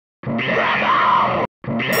Lambo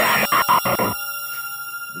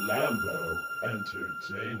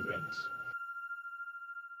Entertainment.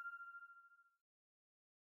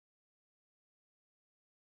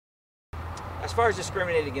 As far as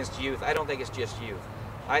discriminating against youth, I don't think it's just youth.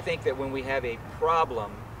 I think that when we have a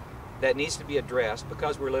problem that needs to be addressed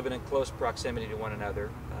because we're living in close proximity to one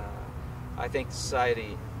another, I think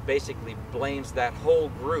society basically blames that whole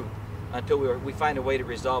group until we find a way to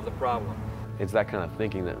resolve the problem. It's that kind of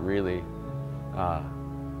thinking that really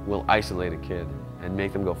will isolate a kid and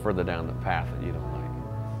make them go further down the path that you don't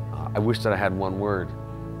like. I wish that I had one word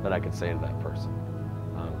that I could say to that person.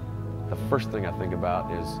 The first thing I think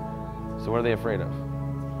about is, so what are they afraid of?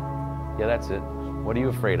 Yeah, that's it. What are you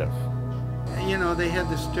afraid of? You know, they had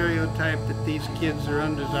the stereotype that these kids are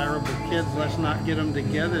undesirable kids. Let's not get them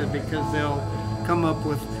together because they'll come up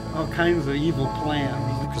with all kinds of evil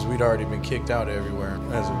plans. Because we'd already been kicked out everywhere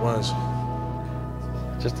as it was.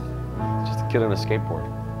 Just a kid on a skateboard,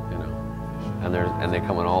 you know, and they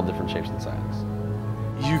come in all different shapes and sizes.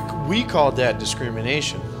 We called that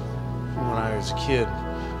discrimination when I was a kid,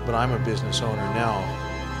 but I'm a business owner now.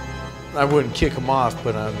 I wouldn't kick them off,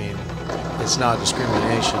 but I mean, it's not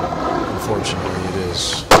discrimination. Unfortunately, it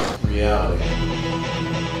is reality.